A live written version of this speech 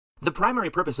The primary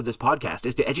purpose of this podcast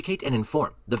is to educate and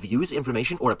inform. The views,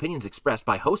 information, or opinions expressed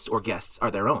by hosts or guests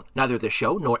are their own. Neither the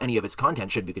show nor any of its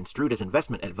content should be construed as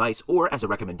investment advice or as a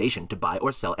recommendation to buy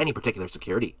or sell any particular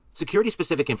security.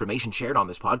 Security-specific information shared on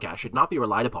this podcast should not be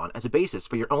relied upon as a basis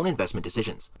for your own investment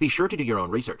decisions. Be sure to do your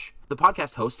own research. The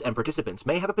podcast hosts and participants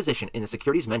may have a position in the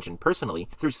securities mentioned personally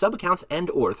through sub-accounts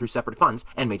and/or through separate funds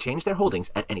and may change their holdings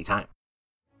at any time.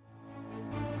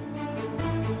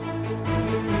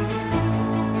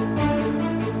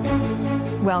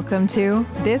 Welcome to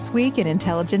This Week in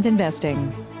Intelligent Investing,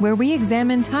 where we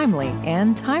examine timely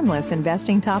and timeless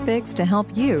investing topics to help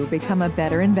you become a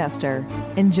better investor.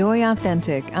 Enjoy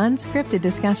authentic, unscripted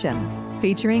discussion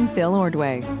featuring Phil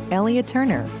Ordway, Elliot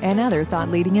Turner, and other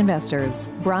thought-leading investors,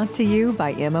 brought to you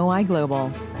by MOI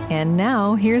Global. And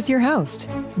now, here's your host,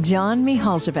 John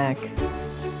Mihaljevic.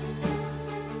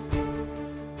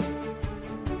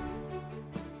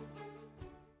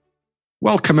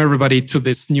 Welcome, everybody, to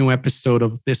this new episode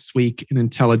of This Week in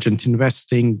Intelligent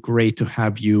Investing. Great to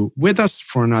have you with us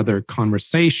for another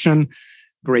conversation.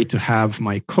 Great to have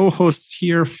my co-hosts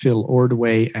here, Phil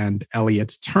Ordway and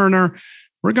Elliot Turner.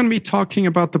 We're going to be talking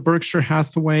about the Berkshire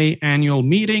Hathaway Annual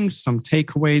Meeting, some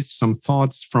takeaways, some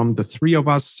thoughts from the three of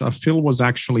us. Phil was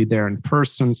actually there in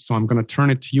person, so I'm going to turn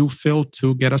it to you, Phil,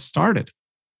 to get us started.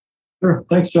 Sure.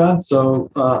 Thanks, John. So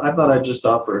I thought I'd just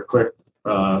offer a quick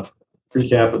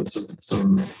recap and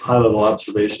some high-level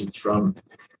observations from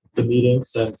the meeting,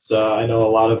 since I know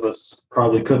a lot of us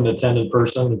probably couldn't attend in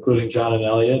person, including John and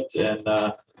Elliot. And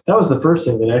that was the first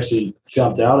thing that actually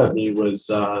jumped out at me was,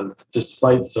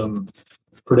 despite some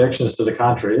predictions to the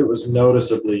contrary, it was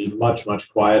noticeably much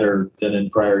quieter than in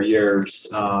prior years.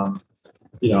 I've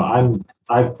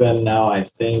been now, I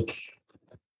think,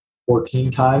 14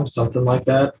 times, something like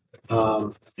that.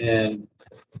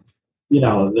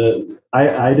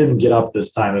 I didn't get up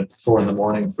this time at 4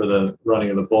 a.m. for the running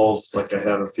of the bulls like I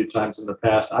have a few times in the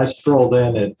past. I strolled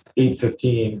in at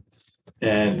 8:15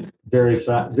 and very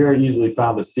easily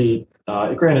found a seat.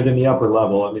 Granted, in the upper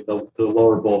level. I mean, the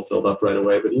lower bowl filled up right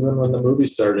away. But even when the movie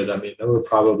started, I mean, there were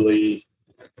probably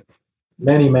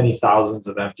many thousands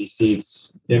of empty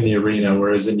seats in the arena,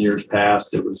 whereas in years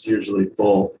past, it was usually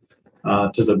full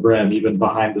to the brim, even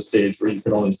behind the stage where you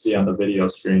could only see on the video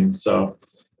screen. So,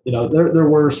 there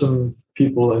were some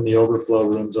people in the overflow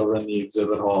rooms over in the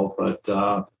exhibit hall,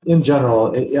 but in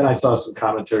general, and I saw some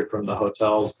commentary from the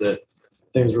hotels that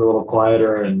things were a little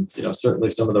quieter, and certainly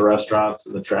some of the restaurants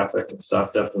and the traffic and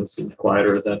stuff definitely seemed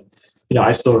quieter than.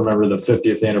 I still remember the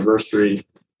 50th anniversary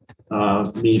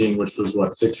meeting, which was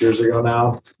 6 years ago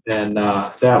now, and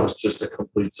that was just a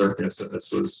complete circus, and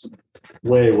this was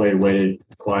way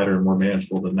quieter and more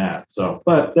manageable than that. So,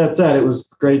 but that said, it was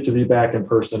great to be back in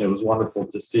person. It was wonderful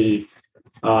to see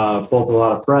both a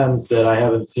lot of friends that I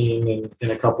haven't seen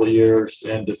in a couple of years,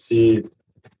 and to see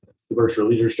the Berkshire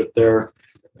leadership there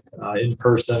in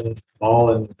person,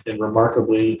 all in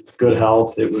remarkably good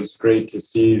health. It was great to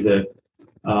see that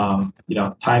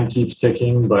time keeps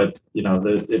ticking, but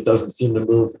it doesn't seem to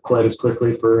move quite as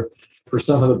quickly for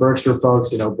some of the Berkshire folks.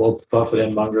 Both Buffett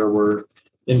and Munger were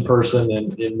in person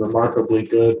and in remarkably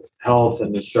good health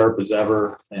and as sharp as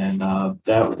ever, and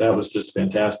that was just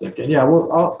fantastic. And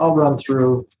I'll run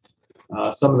through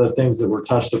some of the things that were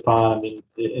touched upon. I mean,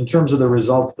 in terms of the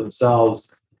results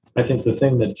themselves, I think the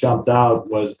thing that jumped out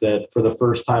was that for the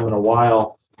first time in a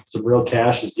while, some real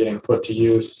cash is getting put to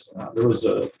use. There was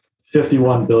a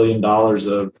 $51 billion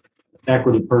of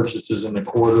equity purchases in the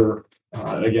quarter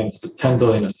against $10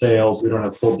 billion of sales. We don't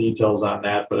have full details on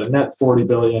that, but a net $40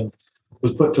 billion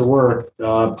was put to work.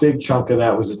 A big chunk of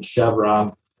that was in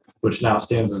Chevron, which now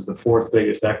stands as the fourth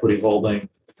biggest equity holding,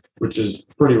 which is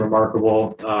pretty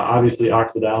remarkable. Obviously,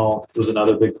 Occidental was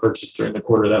another big purchase during the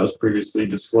quarter that was previously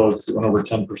disclosed. It went over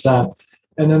 10%.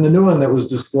 And then the new one that was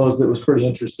disclosed that was pretty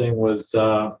interesting was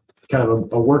kind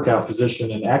of a workout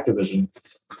position in Activision.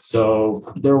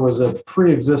 So there was a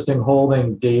pre-existing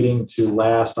holding dating to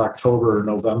last October or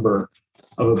November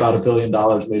of about $1 billion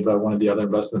made by one of the other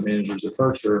investment managers at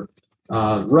Berkshire,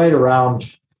 right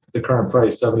around the current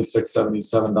price, $76,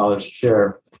 $77 a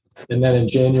share. And then in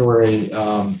January,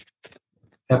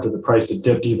 after the price had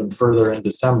dipped even further in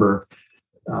December,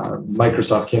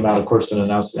 Microsoft came out, of course, and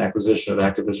announced an acquisition of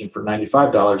Activision for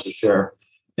 $95 a share.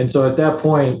 And so at that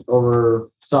point, over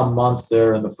some months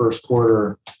there in the first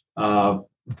quarter,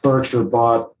 Berkshire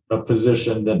bought a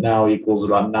position that now equals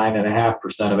about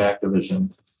 9.5% of Activision.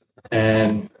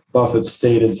 And Buffett's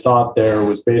stated thought there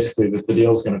was basically that the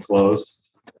deal's going to close.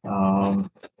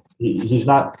 He's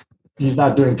not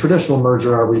doing traditional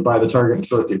merger where we buy the target and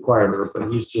short the acquirer,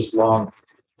 but he's just long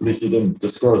At least he didn't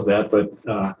disclose that, but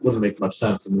wouldn't make much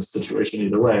sense in this situation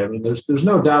either way. I mean, there's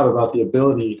no doubt about the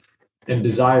ability and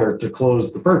desire to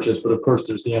close the purchase, but of course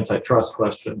there's the antitrust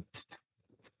question.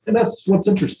 And that's what's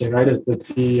interesting, right? Is that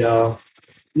the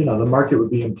market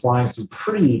would be implying some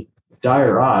pretty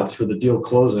dire odds for the deal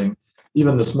closing.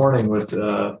 Even this morning with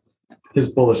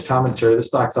his bullish commentary, the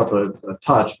stock's up a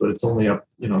touch, but it's only up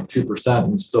 2%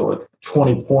 and still a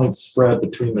 20-point spread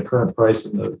between the current price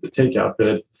and the takeout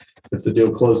bid. If the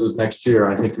deal closes next year,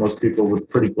 I think most people would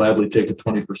pretty gladly take a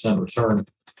 20% return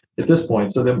at this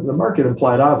point. So the market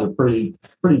implied odds are pretty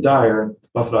dire, and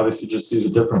Buffett obviously just sees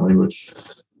it differently, which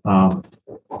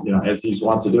as he's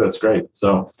wants to do, it's great.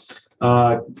 So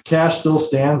cash still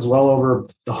stands well over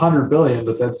 $100 billion,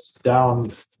 but that's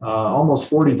down almost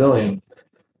 $40 billion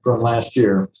from last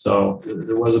year. So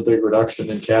there was a big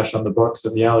reduction in cash on the books,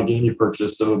 and the Allegheny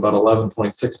purchase of about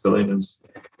 $11.6 billion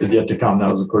is yet to come. That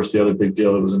was, of course, the other big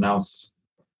deal that was announced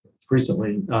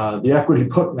recently. The equity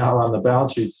book now on the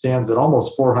balance sheet stands at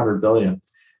almost $400 billion,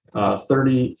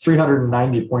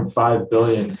 $390.5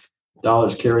 billion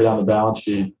carried on the balance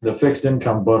sheet. The fixed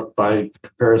income book, by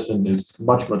comparison, is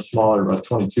much, much smaller, about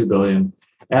 $22 billion.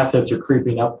 Assets are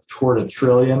creeping up toward $1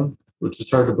 trillion, which is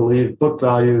hard to believe. Book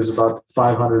value is about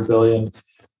 $500 billion.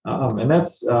 And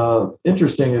that's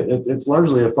interesting. It's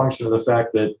largely a function of the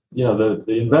fact that, the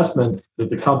investment that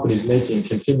the company's making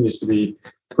continues to be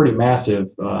pretty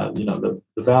massive. The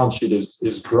balance sheet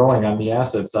is growing on the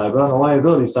asset side, but on the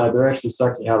liability side, they're actually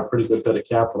sucking out a pretty good bit of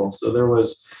capital. So there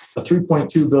was a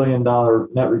 $3.2 billion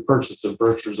net repurchase of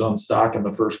Berkshire's own stock in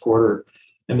the first quarter.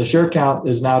 And the share count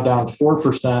is now down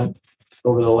 4%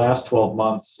 over the last 12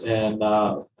 months and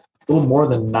a little more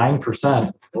than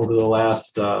 9% over the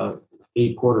last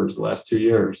 8 quarters, the last 2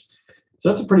 years. So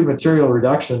that's a pretty material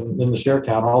reduction in the share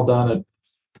count, all done at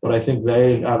what I think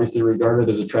they obviously regarded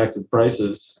as attractive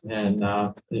prices. And,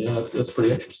 that's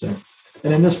pretty interesting.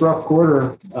 And in this rough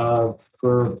quarter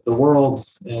for the world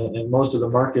and most of the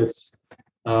markets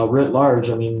writ large,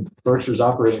 I mean, Berkshire's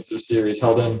operating subsidiaries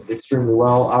held in extremely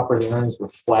well. Operating earnings were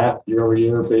flat year over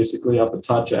year, basically up a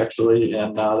touch, actually.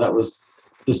 And that was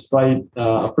despite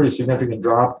a pretty significant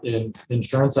drop in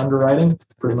insurance underwriting.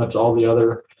 Pretty much all the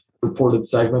other reported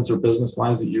segments or business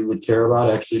lines that you would care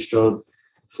about actually showed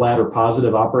flat or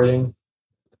positive operating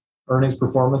earnings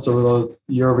performance over the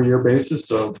year-over-year basis.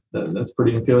 So that's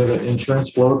pretty appealing. The insurance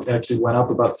float actually went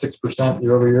up about 6%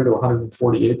 year-over-year to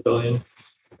 $148 billion.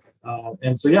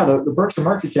 And so, the Berkshire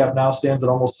market cap now stands at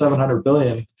almost $700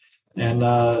 billion. And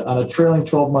on a trailing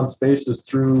 12 months basis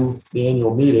through the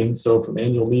annual meeting, so from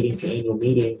annual meeting to annual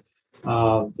meeting,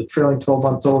 the trailing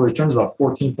 12-month total return is about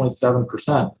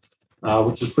 14.7%,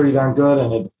 which is pretty darn good.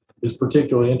 And it is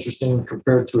particularly interesting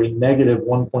compared to a negative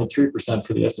 1.3%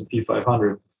 for the S&P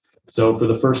 500. So for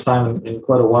the first time in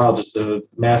quite a while, just a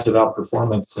massive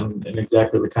outperformance in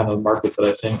exactly the kind of market that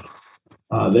I think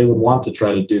they would want to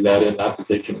try to do that in. Not that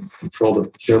they can control the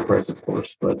share price, of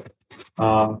course, but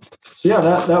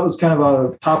that was kind of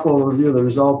a top-level review of the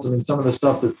results. I mean, some of the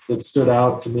stuff that stood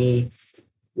out to me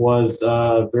was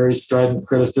very strident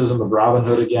criticism of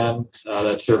Robinhood again.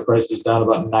 That share price is down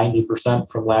about 90%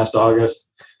 from last August.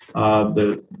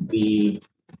 The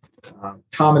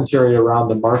commentary around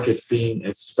the markets being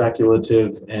as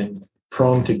speculative and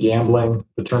prone to gambling.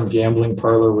 The term gambling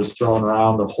parlor was thrown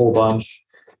around a whole bunch.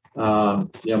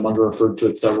 Munger referred to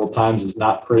it several times as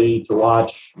not pretty to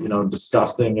watch,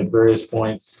 disgusting at various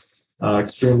points,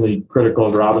 extremely critical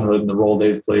of Robinhood and the role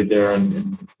they've played there.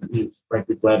 And he was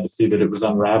frankly glad to see that it was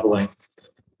unraveling.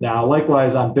 Now,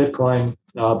 likewise on Bitcoin,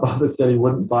 Buffett said he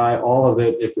wouldn't buy all of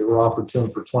it if it were offered to him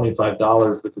for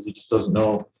 $25 because he just doesn't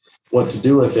know what to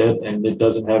do with it. And it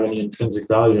doesn't have any intrinsic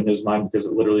value in his mind because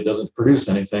it literally doesn't produce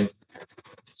anything.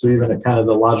 So even at kind of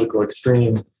the logical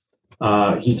extreme,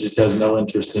 he just has no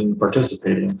interest in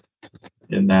participating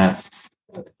in that.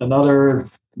 Another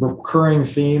recurring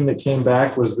theme that came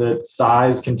back was that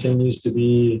size continues to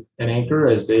be an anchor,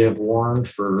 as they have warned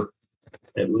for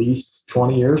at least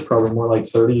 20 years, probably more like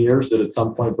 30 years, that at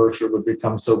some point Berkshire would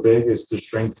become so big as to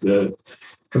shrink the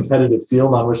competitive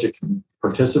field on which it can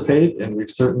participate. And we've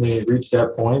certainly reached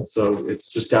that point. So it's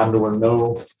just gotten to where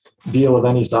no deal of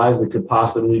any size that could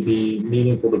possibly be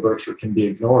meaningful to Berkshire can be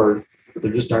ignored. But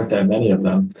there just aren't that many of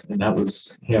them. And that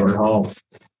was hammered home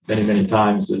many, many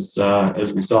times as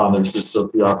we saw. And there's just so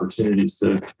few opportunities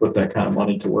to put that kind of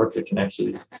money to work that can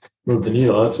actually move the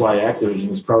needle. That's why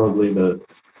Activision is probably the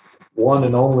one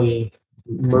and only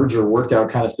merger workout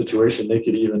kind of situation they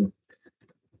could even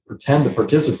pretend to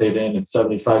participate in at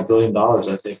 $75 billion,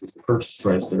 I think, is the purchase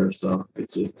price there. So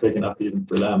it's big enough even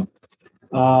for them.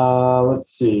 Let's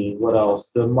see, what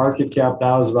else? The market cap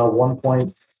now is about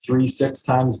 0.36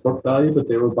 times book value, but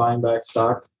they were buying back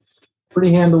stock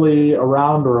pretty handily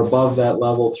around or above that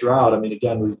level throughout. I mean,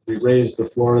 again, we raised the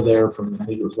floor there from, I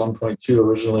think it was 1.2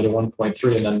 originally to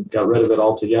 1.3 and then got rid of it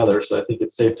altogether. So I think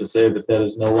it's safe to say that that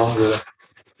is no longer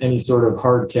any sort of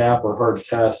hard cap or hard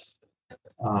test.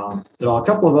 A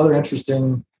couple of other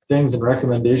interesting things and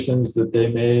recommendations that they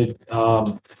made.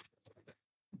 Buffett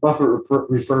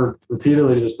referred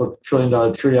repeatedly to this book, $1 Trillion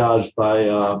Triage, by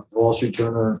a Wall Street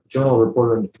Journal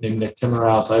reporter named Nick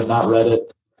Timmerhouse. I have not read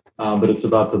it, but it's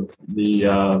about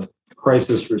the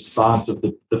crisis response of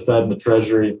the Fed and the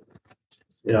Treasury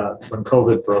when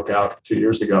COVID broke out 2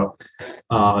 years ago.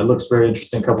 It looks very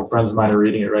interesting. A couple of friends of mine are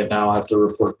reading it right now. I'll have to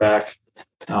report back,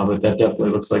 but that definitely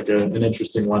looks like an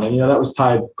interesting one. And that was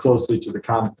tied closely to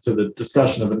the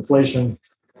discussion of inflation,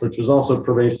 which was also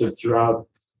pervasive throughout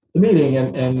the meeting.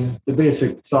 And the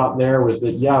basic thought there was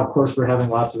that, yeah, of course, we're having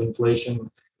lots of inflation.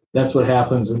 That's what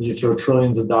happens when you throw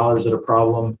trillions of dollars at a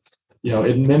problem.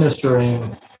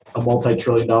 Administering a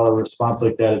multi-trillion-dollar response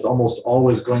like that is almost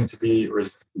always going to be, or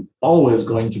is always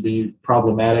going to be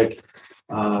problematic.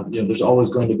 There's always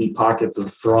going to be pockets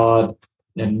of fraud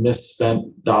and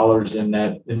misspent dollars in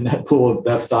that pool of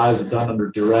that size done under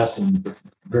duress and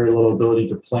very little ability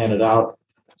to plan it out.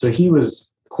 So he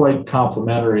was quite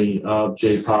complimentary of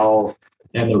Jay Powell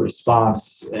and the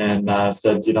response, and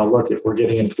said, look, if we're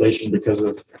getting inflation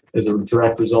as a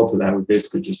direct result of that, we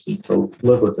basically just need to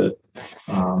live with it,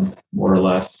 more or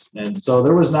less. And so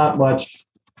there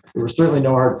were certainly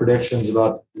no hard predictions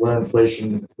about where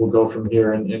inflation will go from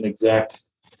here in exact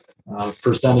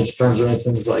percentage terms or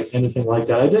anything like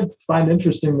that. I did find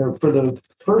interesting that for the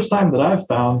first time that I've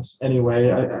found anyway,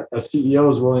 a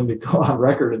CEO is willing to go on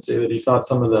record and say that he thought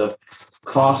some of the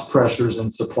cost pressures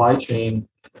and supply chain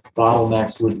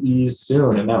bottlenecks would ease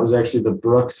soon. And that was actually the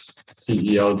Brooks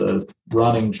CEO, the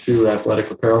running shoe athletic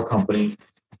apparel company,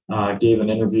 gave an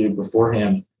interview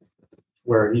beforehand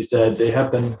where he said they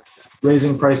have been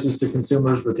raising prices to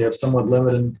consumers, but they have somewhat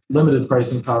limited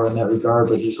pricing power in that regard.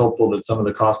 But he's hopeful that some of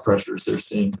the cost pressures they're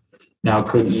seeing now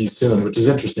could ease soon, which is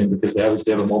interesting because they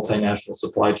obviously have a multinational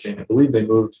supply chain. I believe they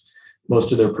moved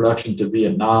most of their production to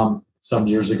Vietnam some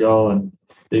years ago, and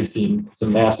they've seen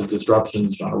some massive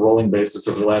disruptions on a rolling basis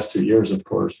over the last 2 years, of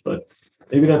course, but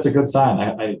maybe that's a good sign.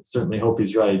 I certainly hope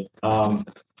he's right.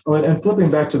 And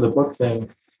flipping back to the book thing,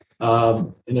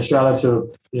 and a shout out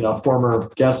to former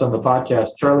guest on the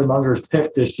podcast, Charlie Munger's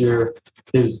pick this year,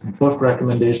 his book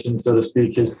recommendation, so to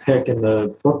speak, his pick in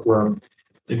the bookworm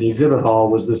in the exhibit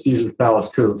hall was the Caesar's Palace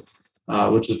Coup,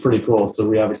 which is pretty cool. So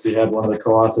we obviously had one of the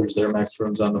co-authors there, Max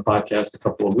Frooms, on the podcast a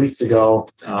couple of weeks ago.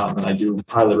 And I do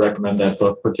highly recommend that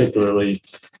book, particularly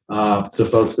to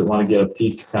folks that want to get a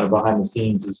peek kind of behind the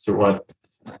scenes as to what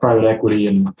private equity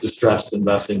and distressed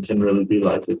investing can really be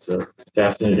like. It's a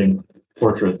fascinating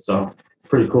portrait. So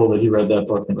pretty cool that he read that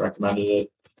book and recommended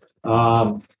it.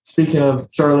 Speaking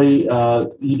of Charlie,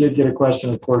 he did get a question,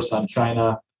 of course, on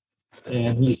China.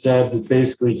 And he said that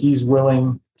basically he's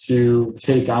willing to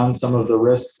take on some of the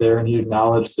risks there. And he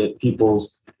acknowledged that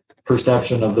people's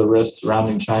perception of the risks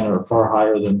surrounding China are far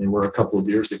higher than they were a couple of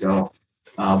years ago.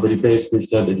 But he basically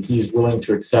said that he's willing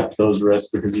to accept those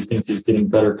risks because he thinks he's getting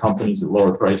better companies at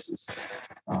lower prices.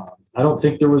 I don't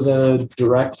think there was a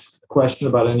direct question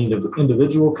about any of the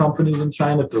individual companies in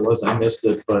China. If there was, I missed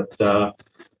it, but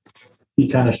he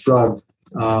kind of shrugged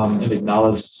and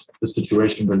acknowledged the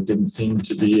situation, but it didn't seem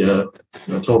to be a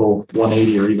total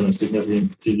 180 or even a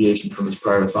significant deviation from his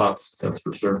prior thoughts, that's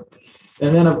for sure.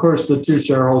 And then, of course, the two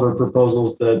shareholder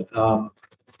proposals that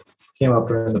came up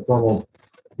during the formal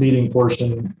meeting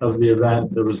portion of the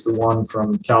event. There was the one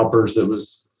from CalPERS that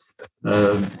was,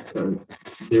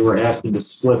 they were asking to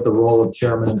split the role of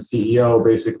chairman and CEO,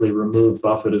 basically remove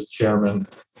Buffett as chairman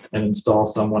and install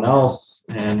someone else.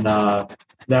 And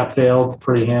that failed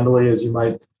pretty handily, as you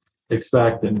might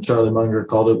expect. And Charlie Munger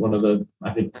called it one of the,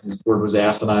 I think his word was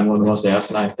asinine, one of the most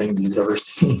asinine things he's ever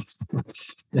seen.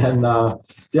 And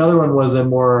the other one was a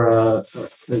more a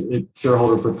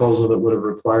shareholder proposal that would have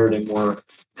required a more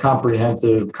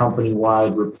comprehensive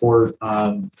company-wide report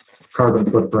on carbon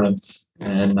footprints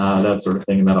and that sort of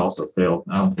thing. And that also failed.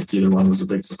 I don't think either one was a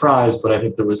big surprise, but I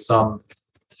think there was some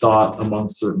thought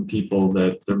amongst certain people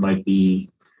that there might be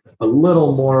a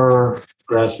little more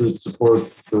grassroots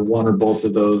support for one or both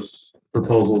of those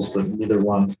proposals, but neither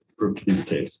one proved to be the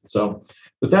case. So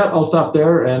with that, I'll stop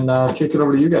there and kick it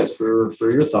over to you guys for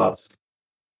your thoughts.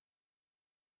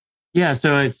 Yeah,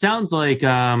 so it sounds like,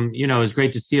 it was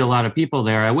great to see a lot of people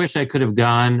there. I wish I could have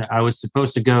gone. I was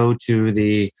supposed to go to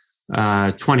the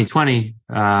 2020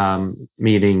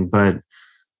 meeting, but,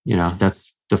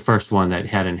 that's the first one that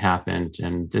hadn't happened.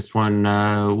 And this one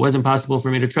wasn't possible for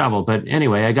me to travel. But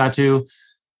anyway, I got to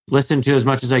listen to as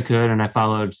much as I could, and I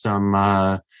followed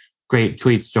some great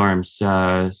tweet storms,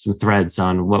 some threads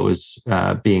on what was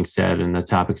being said and the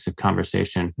topics of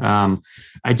conversation.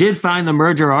 I did find the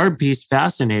merger arb piece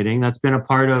fascinating. That's been a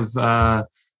part of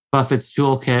Buffett's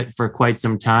toolkit for quite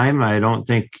some time. I don't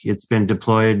think it's been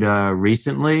deployed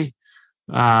recently.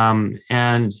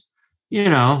 And,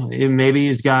 maybe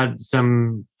he's got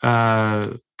some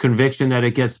conviction that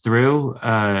it gets through.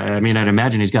 I'd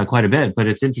imagine he's got quite a bit, but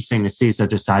it's interesting to see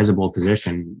such a sizable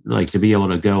position, like to be able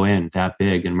to go in that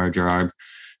big and merger arb.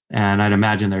 And I'd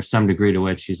imagine there's some degree to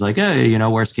which he's like, hey,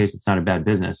 worst case, it's not a bad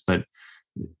business, but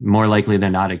more likely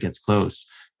than not, it gets closed.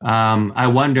 I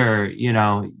wonder,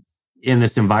 in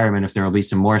this environment, if there will be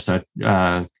some more such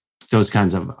those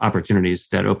kinds of opportunities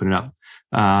that open it up.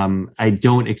 I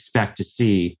don't expect to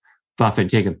see Buffett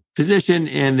take a position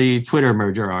in the Twitter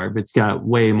merger arb. It's got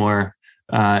way more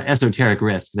esoteric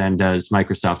risk than does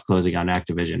Microsoft closing on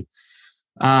Activision.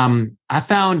 I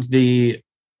found the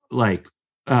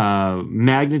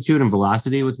magnitude and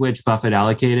velocity with which Buffett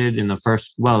allocated in the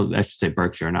first, I should say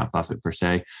Berkshire, not Buffett per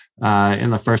se,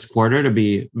 in the first quarter to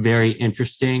be very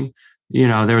interesting.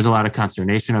 There was a lot of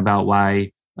consternation about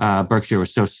why Berkshire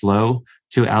was so slow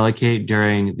to allocate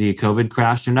during the COVID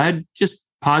crash. And I'd just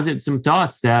posit some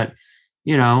thoughts that,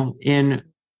 in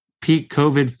peak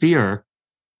COVID fear,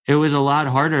 it was a lot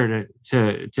harder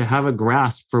to have a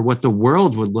grasp for what the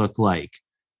world would look like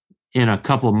in a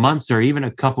couple months or even a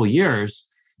couple years.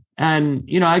 And,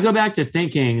 I go back to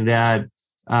thinking that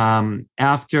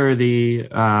after the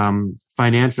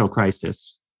financial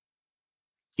crisis,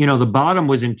 the bottom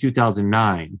was in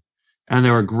 2009, and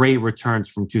there were great returns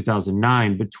from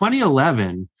 2009. But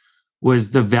 2011 was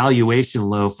the valuation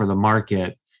low for the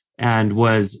market and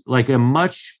was like a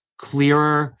much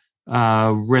clearer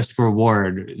risk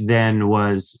reward than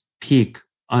was peak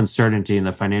uncertainty in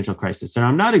the financial crisis. And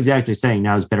I'm not exactly saying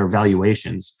now is better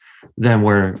valuations than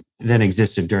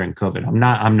existed during COVID.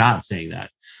 I'm not saying that.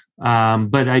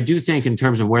 But I do think in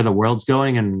terms of where the world's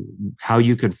going and how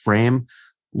you could frame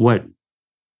what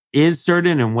is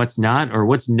certain and what's not, or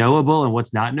what's knowable and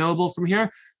what's not knowable from here,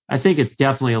 I think it's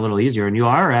definitely a little easier. And you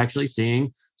are actually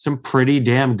seeing some pretty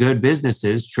damn good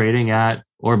businesses trading at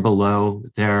or below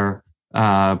their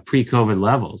pre-COVID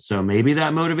levels. So maybe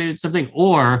that motivated something,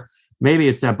 or maybe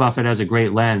it's that Buffett has a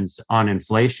great lens on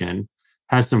inflation,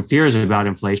 has some fears about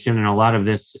inflation, and a lot of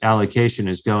this allocation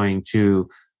is going to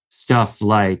stuff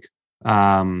like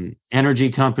energy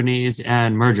companies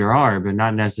and merger arb, and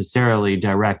not necessarily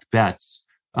direct bets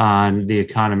on the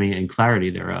economy and clarity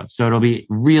thereof. So it'll be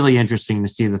really interesting to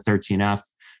see the 13F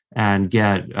and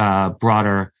get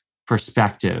broader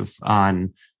perspective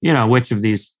on, which of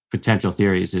these potential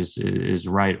theories is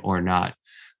right or not.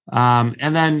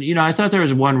 And then, I thought there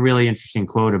was one really interesting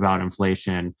quote about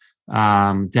inflation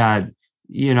that,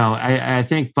 I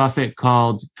think Buffett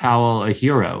called Powell a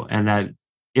hero, and that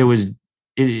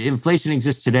inflation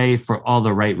exists today for all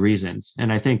the right reasons.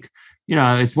 And I think,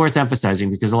 it's worth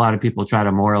emphasizing, because a lot of people try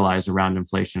to moralize around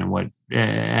inflation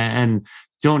and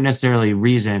don't necessarily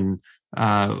reason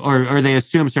or they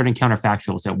assume certain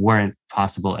counterfactuals that weren't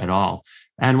possible at all.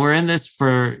 And we're in this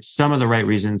for some of the right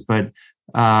reasons, but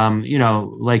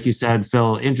like you said,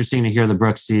 Phil, interesting to hear the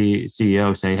Brooks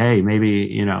CEO say, hey,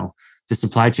 maybe, the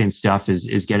supply chain stuff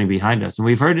is getting behind us. And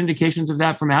we've heard indications of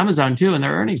that from Amazon too in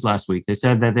their earnings last week. They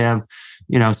said that they have,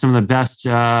 some of the best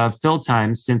fill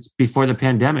times since before the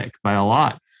pandemic by a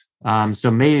lot.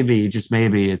 So maybe, just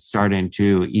maybe, it's starting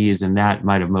to ease, and that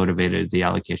might have motivated the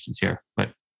allocations here.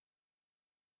 But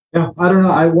yeah, I don't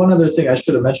know. One other thing I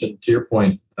should have mentioned to your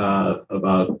point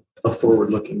about a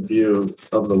forward-looking view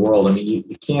of the world. I mean,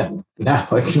 you can't now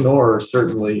ignore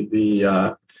certainly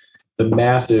the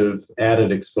massive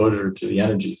added exposure to the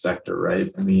energy sector,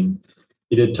 right? I mean,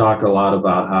 he did talk a lot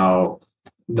about how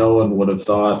no one would have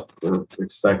thought or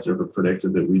expected or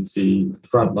predicted that we'd see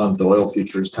front-month oil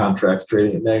futures contracts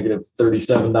trading at negative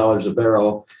 $37 a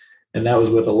barrel. And that was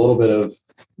with a little bit of,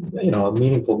 a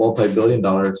meaningful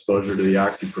multi-billion-dollar exposure to the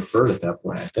Oxy preferred at that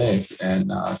point, I think.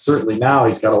 And certainly now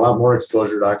he's got a lot more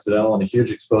exposure to Occidental and a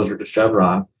huge exposure to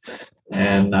Chevron.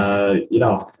 And,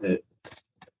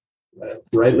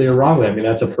 rightly or wrongly, I mean,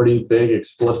 that's a pretty big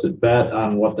explicit bet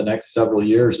on what the next several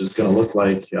years is going to look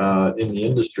like in the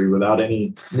industry without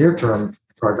any near-term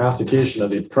prognostication of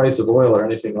the price of oil or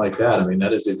anything like that. I mean,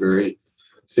 that is a very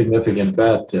significant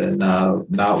bet, and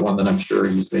not one that I'm sure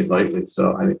he's made lightly.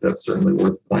 So I think that's certainly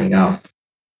worth pointing out.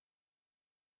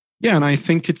 Yeah, and I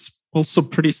think it's also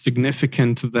pretty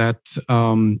significant that,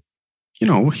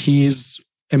 he's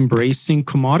embracing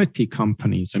commodity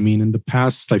companies. I mean, in the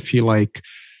past, I feel like,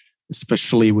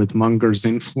 especially with Munger's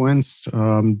influence,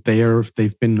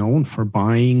 they've been known for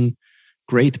buying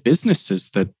great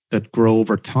businesses that grow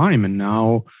over time. And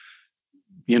now,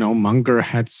 Munger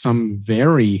had some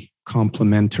very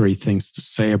complimentary things to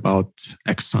say about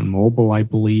ExxonMobil, I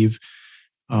believe.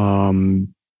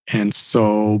 And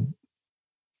so,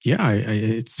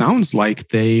 it sounds like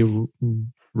they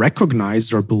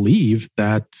recognize or believe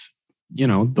that,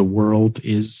 the world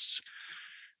is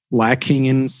lacking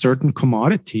in certain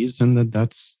commodities and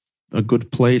that's a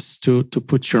good place to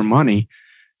put your money.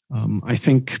 I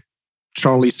think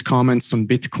Charlie's comments on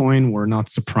Bitcoin were not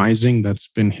surprising. That's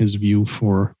been his view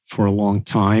for a long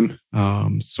time.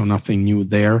 So nothing new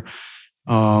there.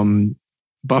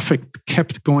 Buffett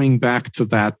kept going back to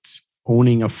that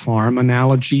owning a farm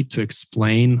analogy to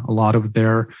explain a lot of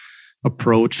their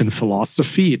approach and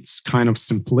philosophy. It's kind of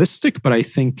simplistic, but I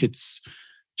think it's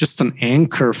just an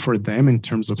anchor for them in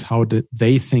terms of how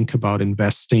they think about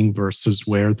investing versus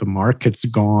where the market's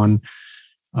gone,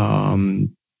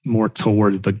 more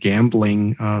toward the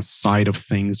gambling side of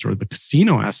things or the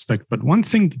casino aspect. But one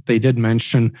thing that they did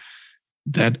mention,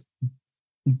 that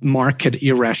market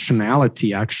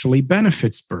irrationality actually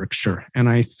benefits Berkshire. And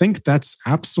I think that's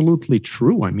absolutely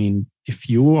true. I mean, if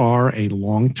you are a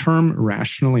long-term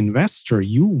rational investor,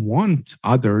 you want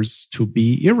others to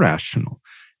be irrational.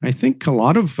 I think a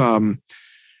lot of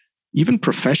even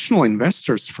professional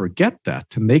investors forget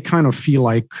that. And they kind of feel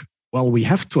like, well, we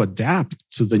have to adapt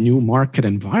to the new market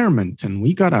environment and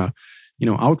we got to,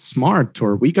 outsmart,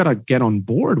 or we got to get on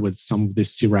board with some of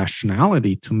this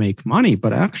irrationality to make money.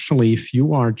 But actually, if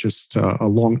you are just a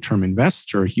long-term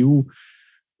investor, you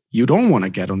don't want to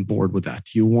get on board with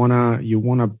that. You want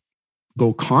to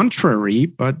go contrary,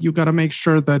 but you got to make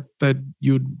sure that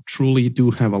you truly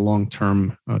do have a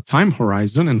long-term time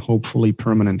horizon and hopefully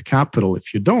permanent capital.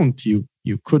 If you don't, you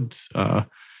could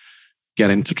get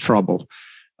into trouble.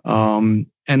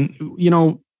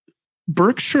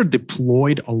 Berkshire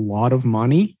deployed a lot of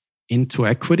money into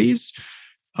equities.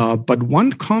 But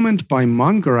one comment by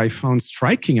Munger I found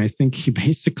striking. I think he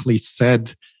basically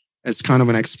said, as kind of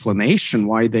an explanation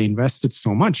why they invested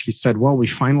so much, he said, well, we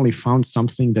finally found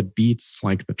something that beats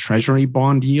like the treasury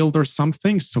bond yield or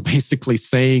something. So basically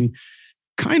saying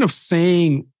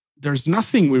there's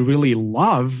nothing we really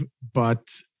love, but,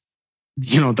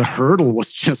 the hurdle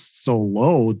was just so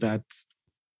low that,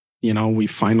 we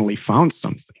finally found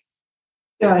something.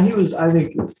 Yeah, I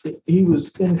think he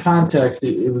was in context.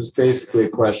 It was basically a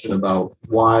question about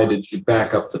why did you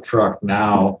back up the truck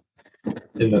now?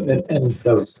 And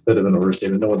that was a bit of an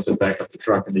overstatement. No one said back up the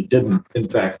truck, and they didn't, in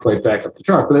fact, quite back up the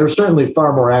truck. But they were certainly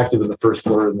far more active in the first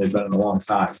quarter than they've been in a long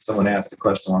time. Someone asked a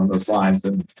question along those lines,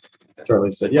 and Charlie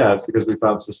said, yeah, it's because we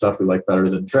found some stuff we like better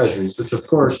than treasuries, which, of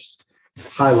course,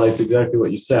 highlights exactly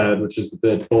what you said, which is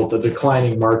both a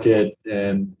declining market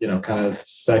and, kind of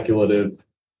speculative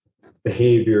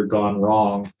behavior gone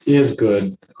wrong is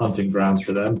good hunting grounds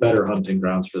for them, better hunting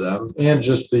grounds for them, and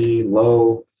just the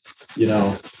low,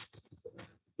 the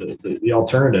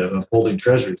alternative of holding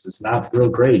treasuries is not real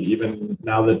great. Even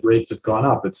now that rates have gone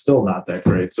up, it's still not that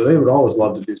great. So they would always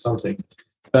love to do something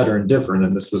better and different.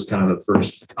 And this was kind of the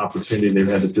first opportunity they've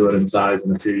had to do it in size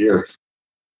in a few years.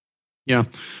 Yeah.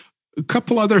 A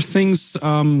couple other things.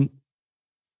 One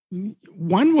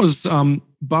was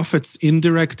Buffett's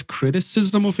indirect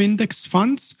criticism of index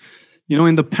funds.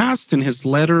 In the past, in his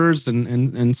letters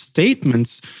and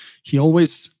statements, he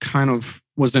always kind of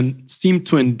seemed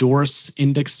to endorse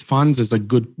index funds as a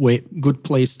good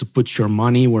place to put your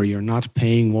money, where you're not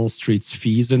paying Wall Street's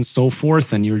fees and so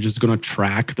forth, and you're just going to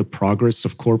track the progress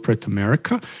of corporate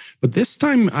America. But this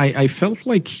time, I felt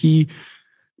like he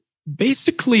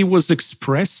basically was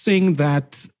expressing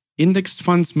that index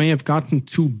funds may have gotten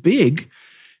too big,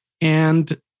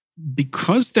 and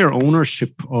because their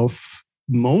ownership of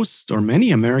most or many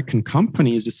American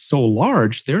companies is so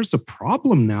large, there's a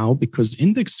problem now because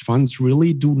index funds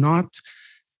really do not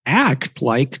act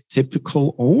like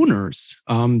typical owners.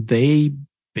 They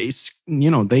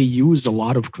use a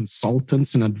lot of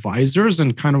consultants and advisors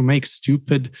and kind of make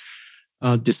stupid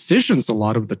decisions a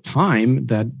lot of the time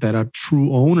that a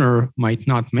true owner might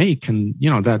not make. And,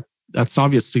 that's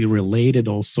obviously related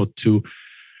also to,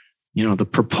 the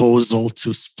proposal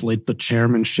to split the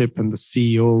chairmanship and the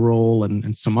CEO role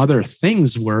and some other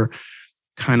things where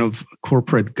kind of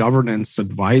corporate governance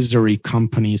advisory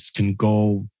companies can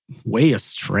go way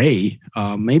astray.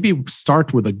 Maybe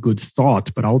start with a good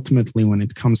thought, but ultimately when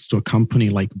it comes to a company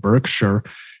like Berkshire,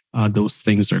 those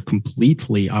things are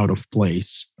completely out of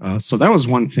place. So that was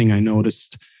one thing I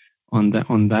noticed on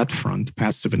that front,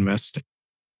 passive investing.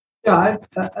 Yeah,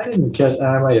 I didn't catch.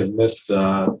 I might have missed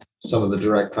some of the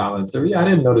direct comments there. Yeah, I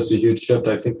didn't notice a huge shift.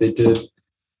 I think they did.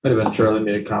 Might have been Charlie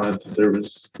made a comment that there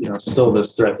was, still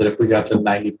this threat that if we got to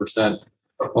 90%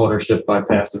 ownership by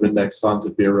passive index funds,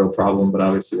 it'd be a real problem. But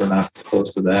obviously, we're not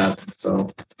close to that. So,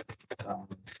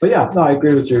 but yeah, no, I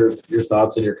agree with your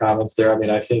thoughts and your comments there. I mean,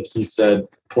 I think he said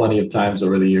plenty of times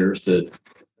over the years that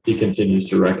he continues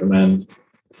to recommend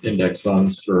index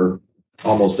funds for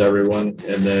almost everyone,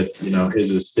 and that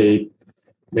his estate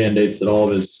mandates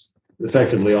that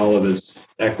effectively all of his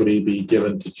equity be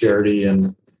given to charity,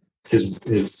 and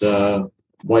his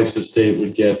wife's estate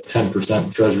would get 10% in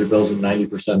treasury bills and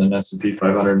 90% in S&P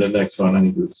 500 index fund. I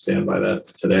think we would stand by that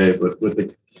today, but with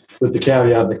the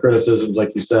caveat and the criticisms,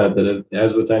 like you said, that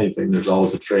as with anything, there's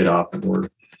always a trade-off, and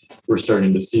we're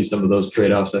starting to see some of those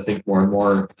trade-offs, I think, more and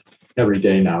more every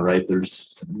day now, right?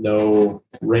 There's no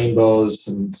rainbows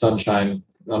and sunshine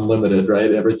unlimited,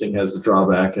 right? Everything has a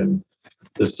drawback, and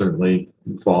this certainly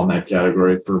fall in that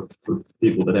category for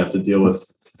people that have to deal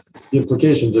with the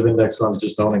implications of index funds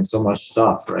just owning so much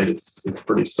stuff, right? It's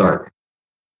pretty stark.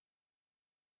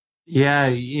 Yeah,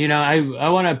 I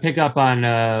want to pick up on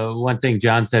one thing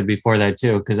John said before that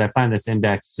too, because I find this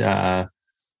index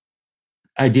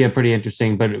idea pretty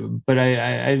interesting. But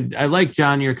I like,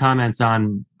 John, your comments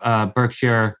on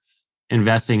Berkshire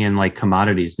investing in like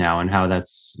commodities now, and how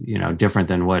that's different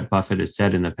than what Buffett has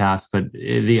said in the past. But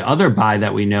the other buy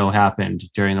that we know happened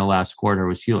during the last quarter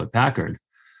was Hewlett Packard.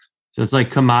 So it's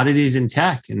like commodities and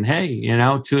tech, and hey,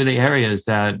 two of the areas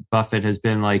that Buffett has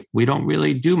been like, we don't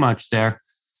really do much there.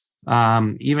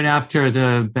 Even after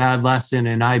the bad lesson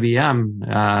in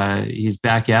IBM, he's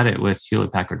back at it with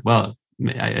Hewlett Packard. Well,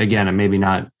 again, maybe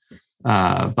not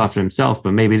Buffett himself,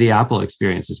 but maybe the Apple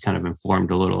experience has kind of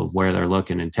informed a little of where they're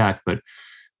looking in tech. But,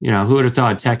 who would have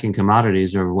thought tech and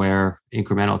commodities are where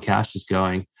incremental cash is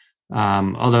going?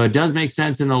 Although it does make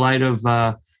sense in the light of,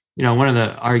 one of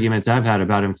the arguments I've had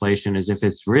about inflation is if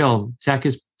it's real, tech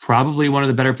is probably one of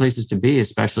the better places to be,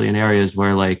 especially in areas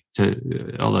where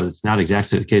although it's not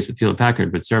exactly the case with Hewlett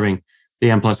Packard, but serving the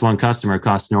N+1 customer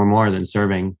costs no more than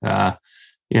serving, the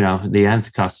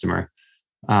nth customer.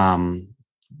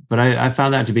 But I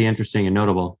found that to be interesting and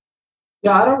notable.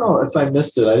 Yeah, I don't know if I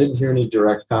missed it. I didn't hear any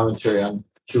direct commentary on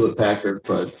Hewlett Packard,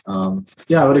 but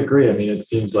yeah, I would agree. I mean, it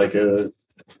seems like a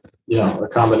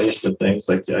combination of things.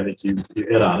 Like I think you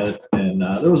hit on it, and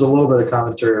there was a little bit of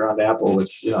commentary around Apple,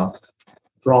 which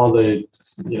for all the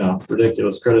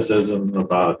ridiculous criticism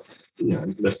about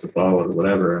missed the boat or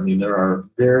whatever. I mean, there are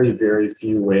very, very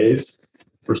few ways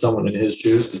for someone in his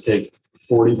shoes to take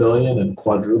 $40 billion and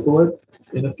quadruple it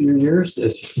in a few years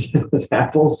as he did with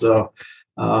Apple. So,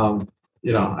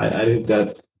 I think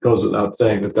that goes without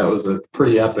saying that was a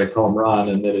pretty epic home run,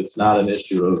 and that it's not an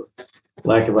issue of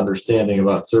lack of understanding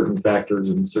about certain factors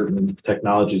and certain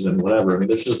technologies and whatever. I mean,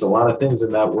 there's just a lot of things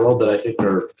in that world that I think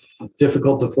are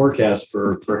difficult to forecast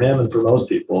for him and for most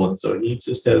people. And so he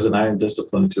just has an iron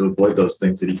discipline to avoid those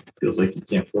things that he feels like he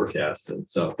can't forecast. And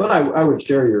so, but I would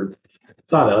share your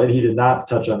thought, Elliot. He did not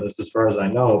touch on this as far as I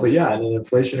know, but yeah, in an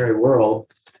inflationary world,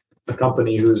 a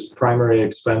company whose primary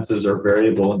expenses are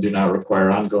variable and do not require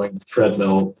ongoing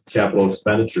treadmill capital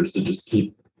expenditures to just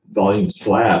keep volumes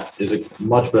flat is a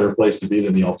much better place to be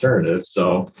than the alternative.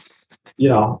 So,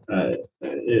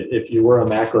 if you were a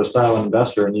macro style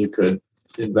investor and you could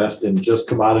invest in just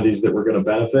commodities that were going to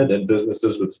benefit and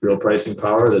businesses with real pricing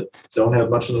power that don't have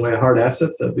much in the way of hard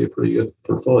assets, that'd be a pretty good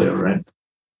portfolio, right?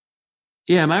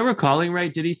 Yeah, am I recalling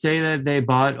right? Did he say that they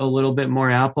bought a little bit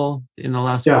more Apple in the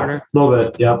last quarter? Yeah, a little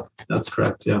bit. Yep, that's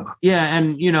correct. Yeah. Yeah,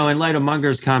 and in light of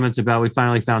Munger's comments about we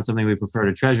finally found something we prefer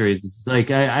to treasuries, it's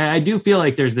like I do feel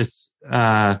like there's this.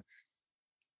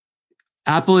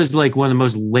 Apple is like one of the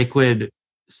most liquid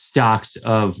stocks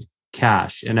of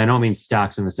cash, and I don't mean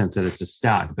stocks in the sense that it's a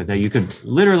stock, but that you could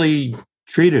literally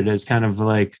treat it as kind of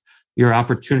like your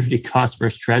opportunity cost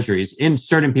versus treasuries in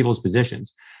certain people's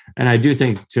positions. And I do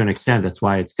think to an extent that's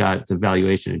why it's got the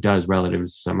valuation it does relative to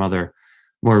some other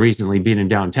more recently beaten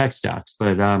down tech stocks.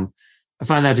 But I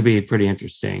find that to be pretty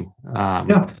interesting.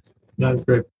 That's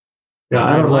great. Yeah,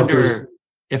 I wonder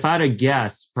if I had a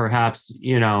guess, perhaps,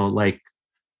 like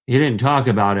he didn't talk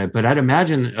about it, but I'd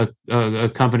imagine a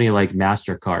company like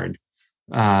MasterCard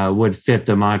would fit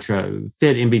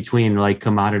in between like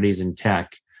commodities and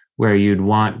tech, where you'd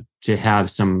want to have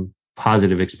some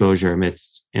positive exposure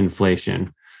amidst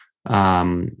inflation.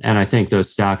 And I think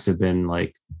those stocks have been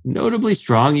like notably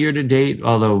strong year to date,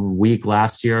 although weak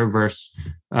last year versus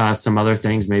some other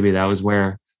things. Maybe that was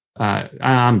where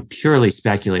I'm purely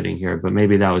speculating here, but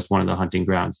maybe that was one of the hunting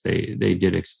grounds they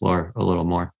did explore a little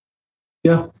more.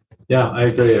 Yeah, Yeah, I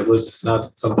agree. It was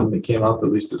not something that came up,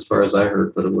 at least as far as I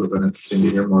heard, but it would have been interesting to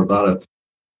hear more about it.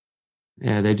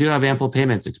 Yeah, they do have ample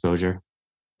payments exposure.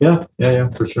 Yeah,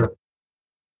 for sure.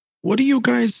 What do you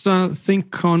guys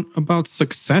think about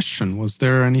succession? Was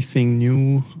there anything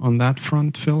new on that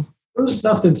front, Phil? There was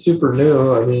nothing super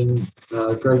new. I mean,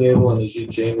 Greg Abel and Ajit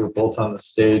Jain were both on the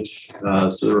stage.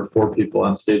 So there were 4 people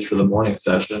on stage for the morning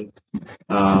session,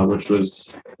 which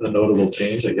was a notable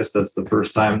change. I guess that's the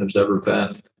first time there's ever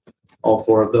been all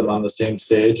 4 of them on the same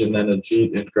stage. And then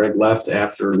Ajit and Greg left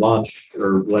after lunch,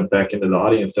 or went back into the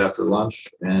audience after lunch.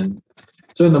 And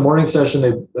so in the morning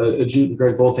session, Ajit and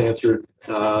Greg both answered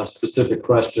specific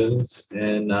questions.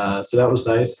 And so that was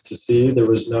nice to see. There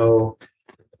was no,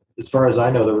 as far as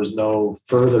I know, there was no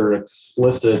further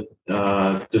explicit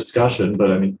discussion,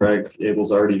 but I mean, Greg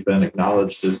Abel's already been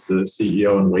acknowledged as the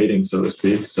CEO in waiting, so to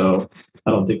speak. So I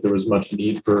don't think there was much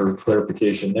need for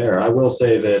clarification there. I will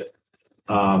say that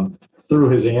through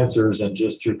his answers and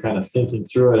just through kind of thinking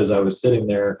through it as I was sitting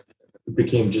there, it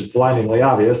became just blindingly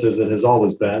obvious, as it has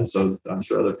always been. So I'm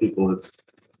sure other people have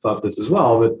thought this as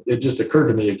well, but it just occurred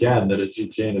to me again that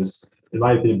Ajit Jain is, in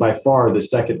my opinion, by far the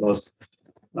second most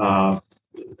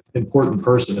important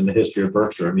person in the history of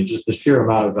Berkshire. I mean, just the sheer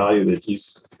amount of value that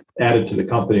he's added to the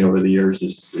company over the years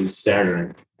is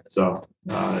staggering. So,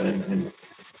 and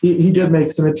he did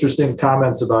make some interesting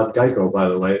comments about Geico, by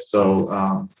the way.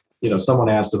 So, someone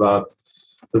asked about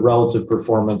the relative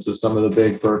performance of some of the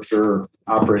big Berkshire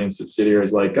operating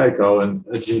subsidiaries like Geico, and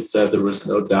Ajit said there was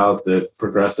no doubt that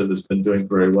Progressive has been doing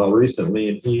very well recently,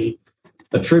 and he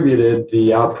attributed the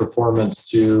outperformance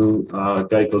to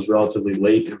Geico's relatively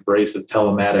late embrace of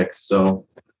telematics. So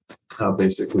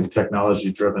basically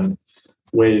technology-driven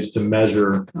ways to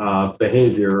measure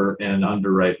behavior and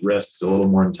underwrite risks a little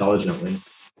more intelligently.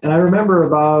 And I remember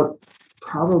about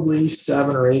probably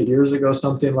 7 or 8 years ago,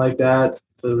 something like that,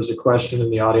 there was a question in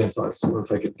the audience. I wonder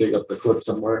if I could dig up the clip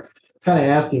somewhere, kind of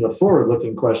asking a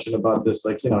forward-looking question about this,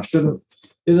 like,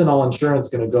 isn't all insurance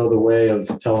going to go the way of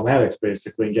telematics,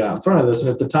 basically, and get out in front of this? And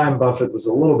at the time, Buffett was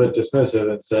a little bit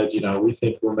dismissive and said, we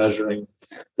think we're measuring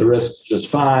the risks just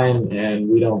fine, and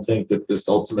we don't think that this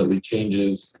ultimately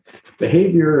changes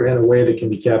behavior in a way that can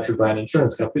be captured by an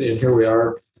insurance company. And here we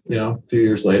are, a few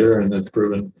years later, and that's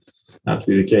proven not to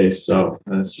be the case. So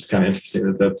it's just kind of interesting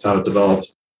that that's how it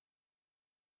developed.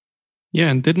 Yeah,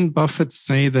 and didn't Buffett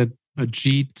say that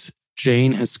Ajit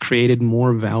Jain has created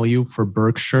more value for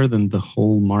Berkshire than the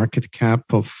whole market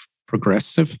cap of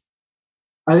Progressive?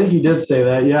 I think he did say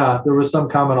that. Yeah, there was some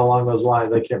comment along those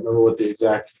lines. I can't remember what the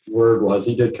exact word was.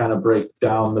 He did kind of break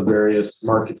down the various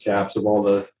market caps of all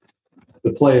the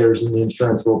players in the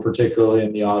insurance world, particularly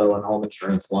in the auto and home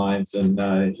insurance lines.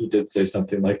 And he did say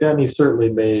something like that. And he certainly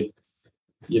made,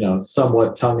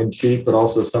 somewhat tongue-in-cheek, but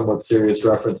also somewhat serious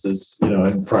references,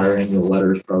 in prior annual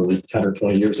letters, probably 10 or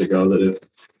 20 years ago, that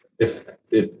if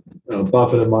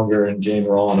Buffett and Munger and Jain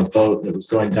were all on a boat and it was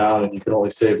going down and you could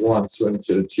only save one, swim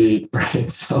to Ajit, right?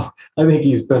 So I think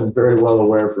he's been very well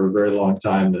aware for a very long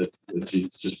time that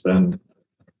Ajit's just been,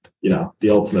 the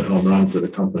ultimate home run for the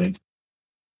company.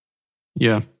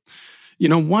 Yeah.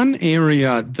 One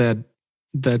area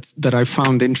that I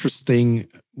found interesting,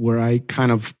 where I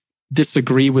kind of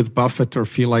disagree with Buffett or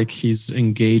feel like he's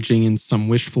engaging in some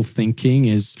wishful thinking,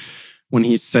 is when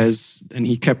he says, and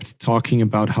he kept talking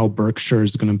about how Berkshire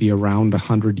is going to be around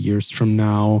 100 years from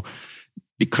now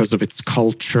because of its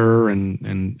culture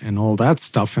and all that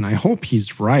stuff. And I hope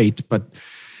he's right, but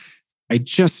I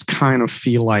just kind of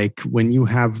feel like when you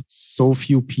have so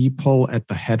few people at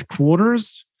the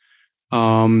headquarters,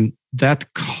 that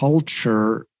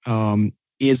culture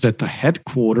is at the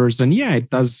headquarters. And yeah, it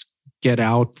does get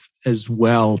out as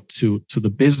well to the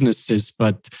businesses.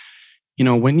 But,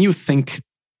 when you think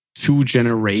 2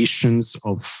 generations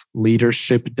of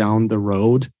leadership down the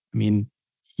road, I mean,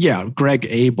 yeah, Greg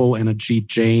Abel and Ajit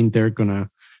Jain, they're going to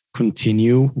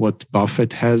continue what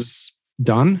Buffett has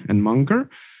done and Munger.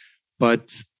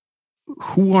 But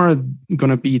who are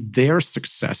going to be their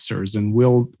successors? And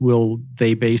will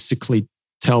they basically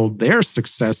tell their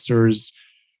successors,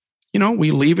 we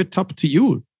leave it up to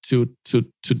you to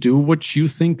do what you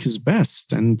think is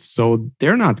best? And so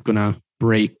they're not going to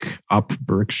break up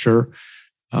Berkshire.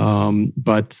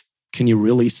 But can you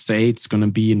really say it's going to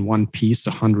be in one piece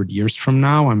 100 years from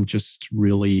now? I'm just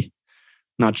really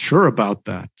not sure about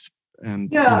that.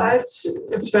 And yeah,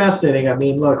 it's fascinating. I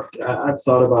mean, look, I've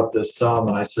thought about this some,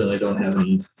 and I certainly don't have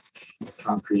any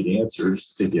concrete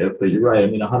answers to give. But you're right. I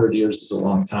mean, 100 years is a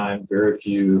long time. Very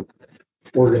few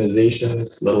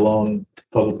organizations, let alone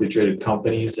publicly traded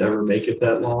companies, ever make it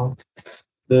that long.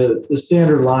 The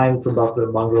standard line from Buffett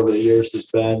and Munger over the years has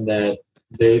been that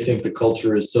they think the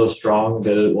culture is so strong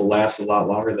that it will last a lot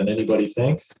longer than anybody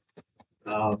thinks.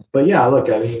 But yeah, look,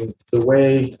 I mean, the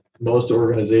way most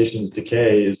organizations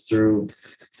decay is through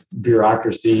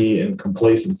bureaucracy and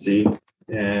complacency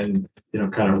and,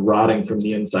 kind of rotting from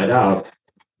the inside out.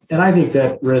 And I think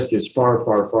that risk is far,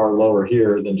 far, far lower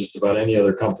here than just about any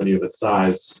other company of its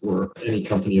size, or any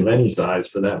company of any size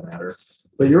for that matter.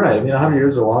 But you're right. I mean, 100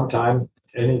 years is a long time.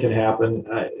 Anything can happen.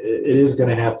 It is going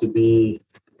to have to be,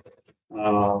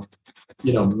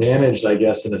 managed, I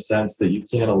guess, in a sense that you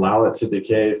can't allow it to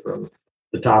decay from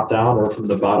the top down or from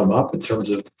the bottom up in terms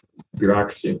of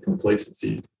bureaucracy and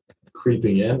complacency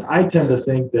creeping in. I tend to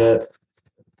think that,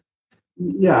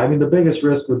 the biggest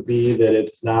risk would be that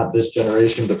it's not this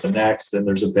generation, but the next, and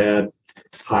there's a bad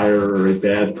hire or a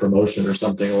bad promotion or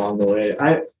something along the way.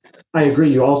 I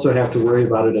agree. You also have to worry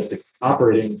about it at the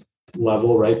operating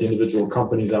level, right? The individual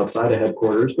companies outside of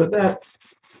headquarters, but that,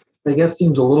 I guess,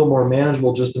 seems a little more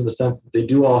manageable just in the sense that they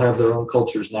do all have their own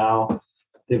cultures now.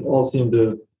 They've all seemed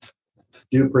to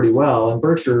do pretty well. And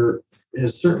Berkshire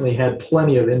has certainly had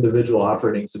plenty of individual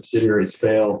operating subsidiaries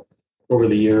fail over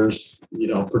the years,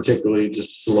 particularly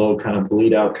just slow kind of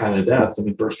bleed out kind of deaths. I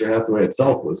mean, Berkshire Hathaway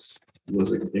itself was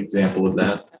an example of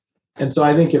that. And so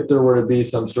I think if there were to be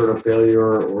some sort of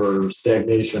failure or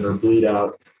stagnation or bleed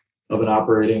out of an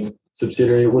operating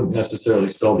subsidiary, it wouldn't necessarily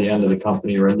spell the end of the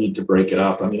company or a need to break it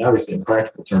up. I mean, obviously, in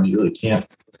practical terms, you really can't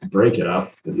break it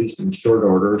up, at least in short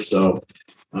order. So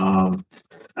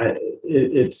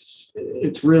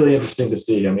it's really interesting to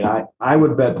see. I mean, I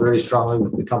would bet very strongly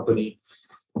that the company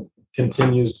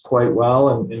continues quite well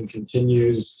and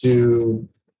continues to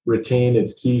retain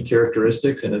its key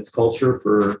characteristics and its culture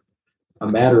for a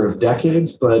matter of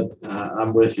decades. But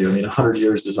I'm with you. I mean, 100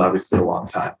 years is obviously a long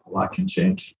time. A lot can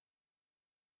change.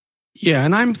 Yeah,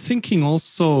 and I'm thinking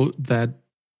also that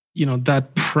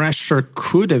that pressure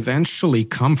could eventually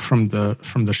come from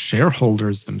the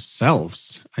shareholders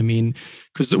themselves. I mean,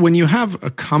 because when you have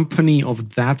a company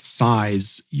of that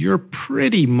size, you're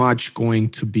pretty much going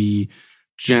to be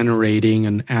generating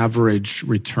an average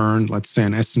return, let's say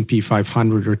an S&P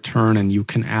 500 return, and you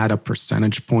can add a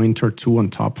percentage point or two on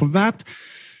top of that.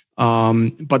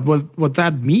 But what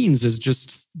that means is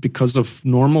just because of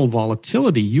normal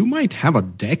volatility, you might have a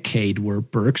decade where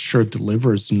Berkshire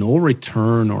delivers no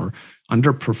return or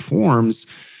underperforms.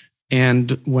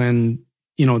 And when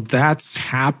that's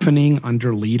happening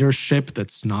under leadership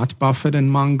that's not Buffett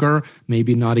and Munger,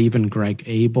 maybe not even Greg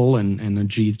Abel and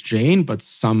Ajit Jain, but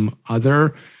some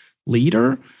other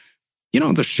leader,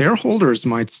 the shareholders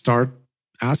might start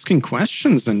asking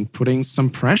questions and putting some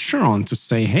pressure on to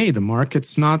say, hey, the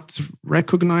market's not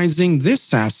recognizing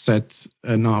this asset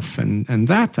enough and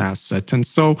that asset. And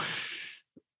so,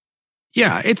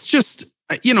 yeah, it's just,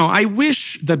 I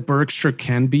wish that Berkshire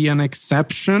can be an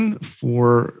exception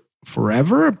for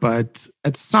forever, but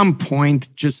at some point,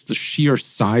 just the sheer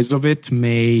size of it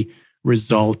may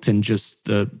result in just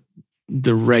the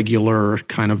regular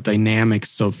kind of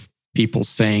dynamics of people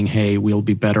saying, hey, we'll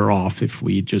be better off if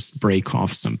we just break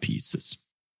off some pieces.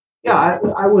 Yeah,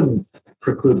 I wouldn't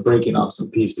preclude breaking off some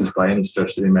pieces by any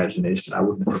stretch of the imagination. I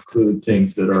wouldn't preclude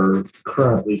things that are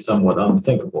currently somewhat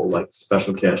unthinkable, like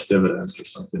special cash dividends or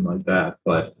something like that.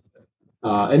 But,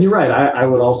 and you're right, I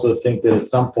would also think that at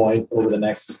some point over the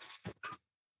next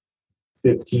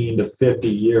 15 to 50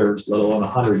 years, let alone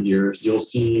 100 years, you'll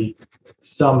see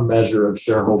some measure of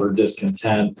shareholder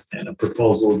discontent and a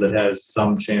proposal that has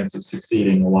some chance of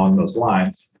succeeding along those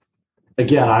lines.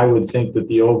 Again, I would think that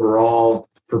the overall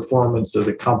performance of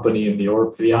the company and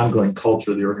the ongoing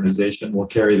culture of the organization will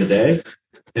carry the day,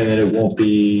 and that it won't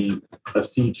be a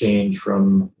sea change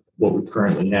from what we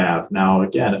currently have. Now,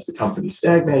 again, if the company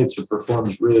stagnates or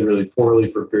performs really, really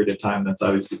poorly for a period of time, that's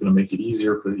obviously going to make it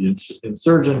easier for the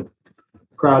insurgent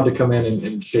crowd to come in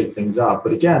and shake things up.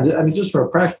 But again, I mean, just from a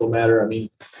practical matter, I mean,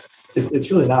 it's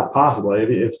really not possible.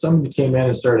 If somebody came in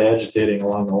and started agitating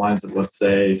along the lines of, let's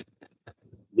say,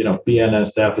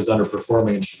 BNSF is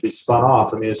underperforming and should be spun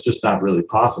off, I mean, it's just not really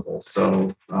possible.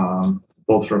 So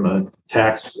both from a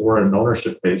tax or an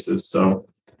ownership basis. So,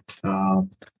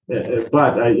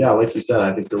 like you said,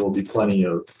 I think there will be plenty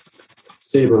of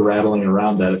saber rattling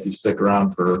around that if you stick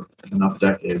around for enough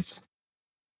decades.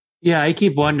 Yeah, I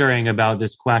keep wondering about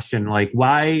this question. Like,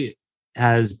 why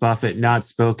has Buffett not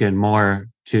spoken more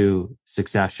to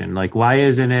succession? Like, why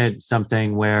isn't it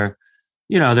something where,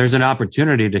 there's an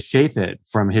opportunity to shape it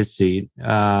from his seat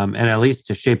and at least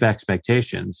to shape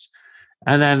expectations?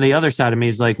 And then the other side of me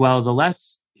is like, well, the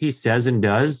less he says and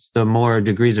does, the more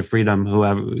degrees of freedom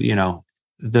whoever,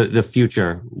 the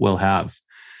future will have.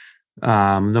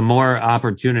 the more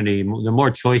opportunity, the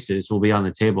more choices will be on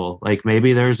the table. Like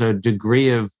maybe there's a degree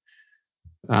of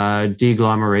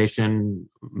deglomeration,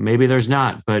 maybe there's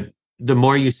not, but the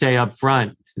more you say up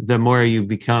front, the more you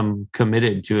become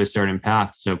committed to a certain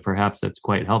path. So perhaps that's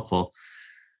quite helpful.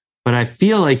 But I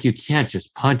feel like you can't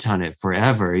just punt on it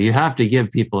forever. You have to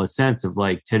give people a sense of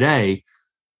like today,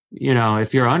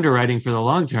 if you're underwriting for the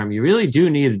long term, you really do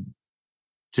need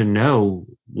to know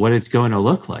what it's going to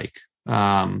look like.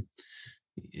 I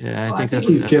think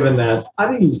he's given that. I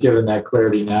think he's given that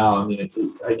clarity now. I mean,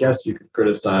 I guess you could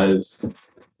criticize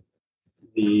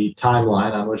the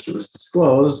timeline on which it was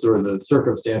disclosed or the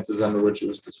circumstances under which it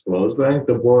was disclosed, but I think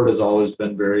the board has always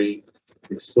been very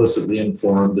explicitly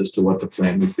informed as to what the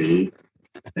plan would be,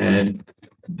 and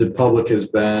the public has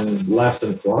been less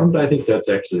informed. I think that's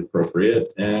actually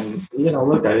appropriate. And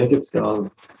look, I think it's going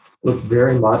to look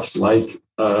very much like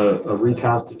a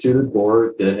reconstituted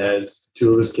board that has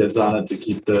two of his kids on it to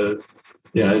keep the,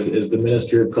 as the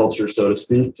Ministry of Culture, so to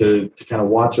speak, to kind of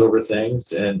watch over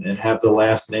things and have the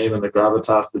last name and the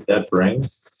gravitas that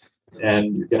brings.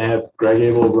 And you're going to have Greg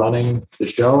Abel running the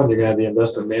show, and you're going to have the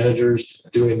investment managers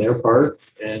doing their part,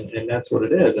 and that's what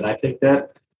it is. And I think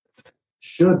that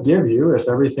should give you, if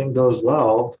everything goes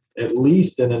well, at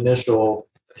least an initial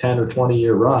 10 or 20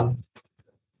 year run,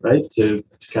 right, to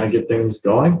kind of get things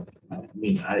going. I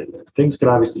mean, things could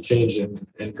obviously change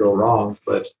and go wrong,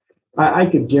 but I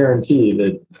could guarantee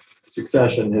that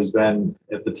succession has been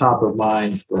at the top of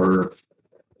mind for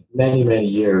many, many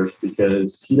years,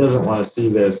 because he doesn't want to see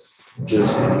this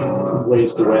just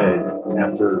waste away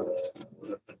after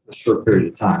a short period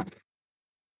of time.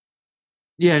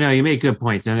 Yeah, no, you make good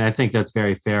points, and I think that's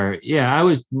very fair.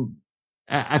 Yeah,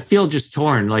 I feel just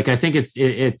torn. Like, I think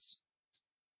it's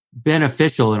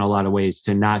beneficial in a lot of ways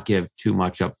to not give too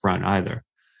much up front either.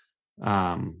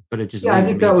 But it just, I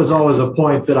think that was always a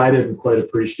point that I didn't quite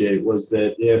appreciate, was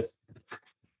that if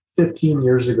 15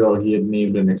 years ago he had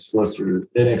named an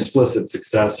explicit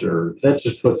successor, that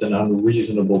just puts an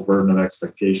unreasonable burden of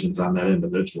expectations on that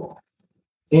individual.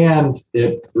 And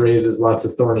it raises lots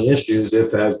of thorny issues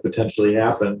if, as potentially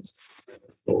happened,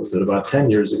 about 10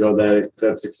 years ago,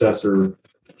 that successor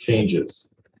changes.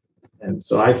 And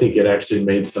so I think it actually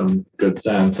made some good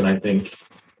sense. And I think,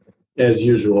 as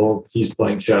usual, he's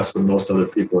playing chess when most other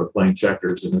people are playing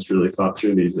checkers, and has really thought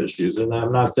through these issues. And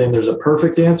I'm not saying there's a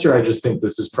perfect answer. I just think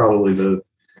this is probably the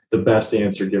best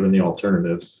answer given the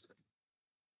alternatives.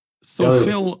 So,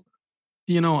 Phil,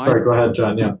 Sorry, go ahead,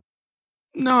 John. Yeah.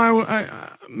 No, I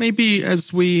maybe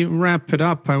as we wrap it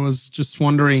up, I was just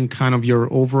wondering kind of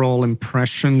your overall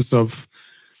impressions of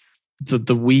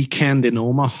the weekend in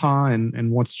Omaha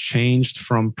and what's changed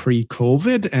from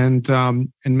pre-COVID, and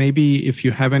maybe if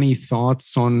you have any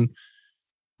thoughts on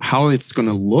how it's going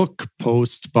to look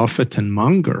post Buffett and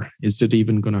Munger. Is it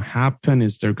even going to happen?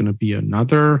 Is there going to be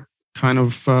another kind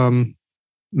of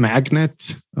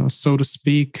magnet, so to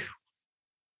speak?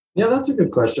 Yeah, that's a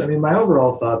good question. I mean, my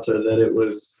overall thoughts are that it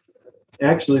was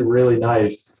actually really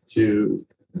nice to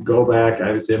go back. I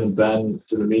obviously haven't been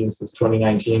to the meeting since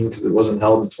 2019 because it wasn't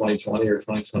held in 2020 or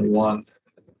 2021.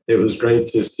 It was great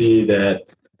to see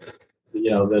that,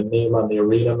 the name on the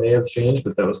arena may have changed,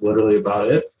 but that was literally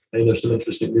about it. I mean, there's some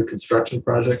interesting new construction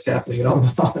projects happening in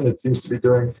Omaha, and it seems to be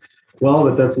doing well,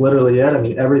 but that's literally it. I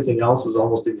mean, everything else was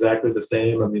almost exactly the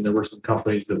same. I mean, there were some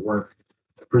companies that weren't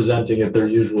presenting at their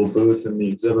usual booth in the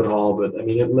exhibit hall, but I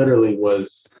mean, it literally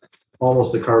was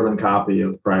almost a carbon copy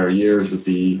of prior years, with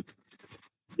the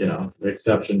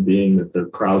exception being that the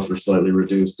crowds were slightly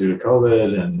reduced due to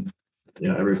COVID, and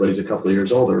everybody's a couple of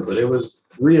years older. But it was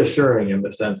reassuring in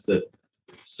the sense that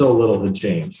so little had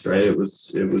changed, right? It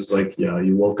was like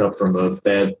you woke up from a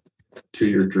bad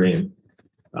 2-year dream.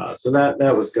 So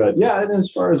that was good. Yeah, and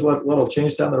as far as what'll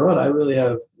change down the road, I really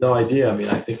have no idea. I mean,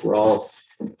 I think we're all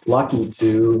lucky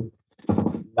to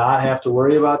not have to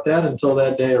worry about that until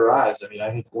that day arrives. I mean, I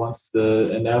think once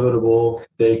the inevitable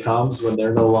day comes when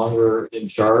they're no longer in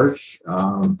charge,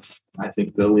 I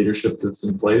think the leadership that's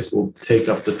in place will take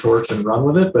up the torch and run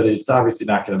with it, but it's obviously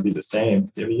not going to be the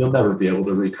same. I mean, you'll never be able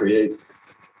to recreate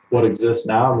what exists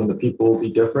now. I mean, the people will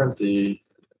be different. The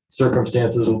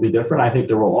circumstances will be different. I think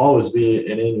there will always be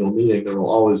an annual meeting. There will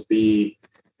always be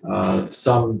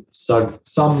some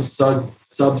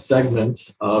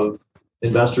sub-segment of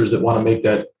investors that want to make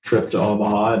that trip to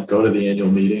Omaha and go to the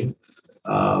annual meeting,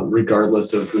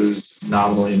 regardless of who's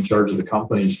nominally in charge of the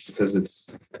company, because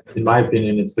it's, in my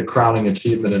opinion, it's the crowning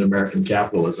achievement in American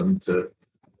capitalism to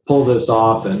pull this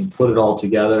off and put it all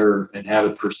together and have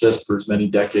it persist for as many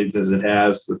decades as it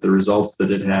has with the results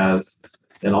that it has.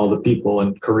 and all the people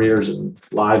and careers and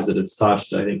lives that it's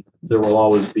touched, I think there will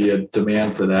always be a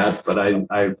demand for that. But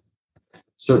I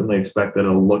certainly expect that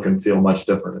it'll look and feel much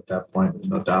different at that point,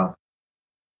 no doubt.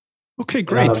 Okay,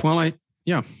 great. On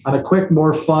a quick,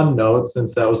 more fun note,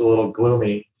 since that was a little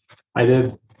gloomy, I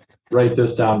did write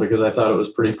this down because I thought it was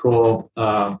pretty cool.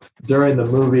 During the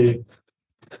movie,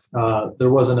 there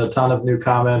wasn't a ton of new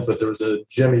comment, but there was a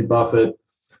Jimmy Buffett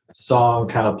song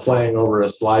kind of playing over a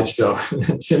slideshow.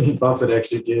 Jimmy Buffett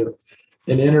actually gave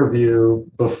an interview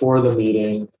before the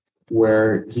meeting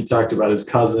where he talked about his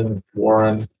cousin,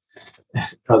 Warren,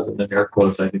 cousin in air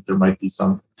quotes. I think there might be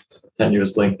some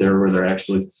tenuous link there where they're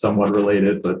actually somewhat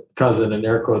related, but cousin in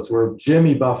air quotes, where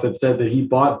Jimmy Buffett said that he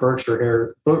bought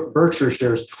Berkshire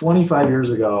shares 25 years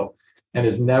ago and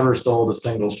has never sold a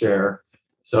single share.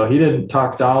 So he didn't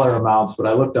talk dollar amounts, but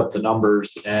I looked up the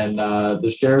numbers, and the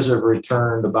shares have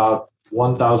returned about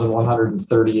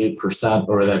 1,138%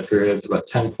 over that period. It's about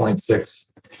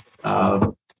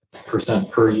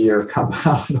 10.6% per year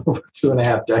compounded over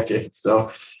 2.5 decades.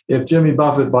 So if Jimmy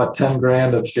Buffett bought 10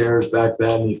 grand of shares back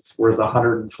then, he's worth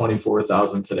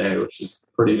 124,000 today, which is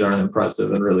pretty darn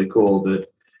impressive and really cool.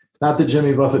 That not that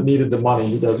Jimmy Buffett needed the money,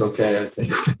 he does okay, I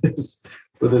think,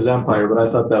 with his empire, but I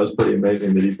thought that was pretty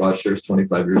amazing that he bought shares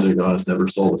 25 years ago and has never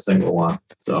sold a single one.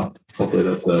 So hopefully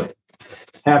that's a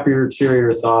happier,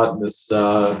 cheerier thought in this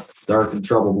dark and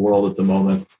troubled world at the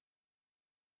moment.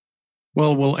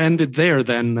 Well, we'll end it there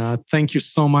then. Thank you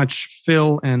so much,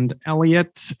 Phil and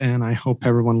Elliot. And I hope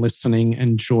everyone listening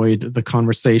enjoyed the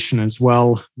conversation as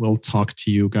well. We'll talk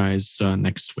to you guys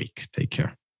next week. Take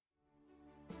care.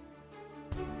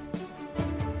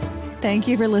 Thank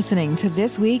you for listening to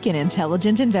This Week in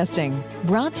Intelligent Investing,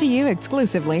 brought to you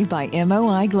exclusively by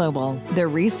MOI Global, the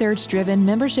research-driven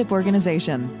membership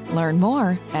organization. Learn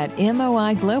more at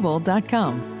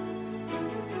moiglobal.com.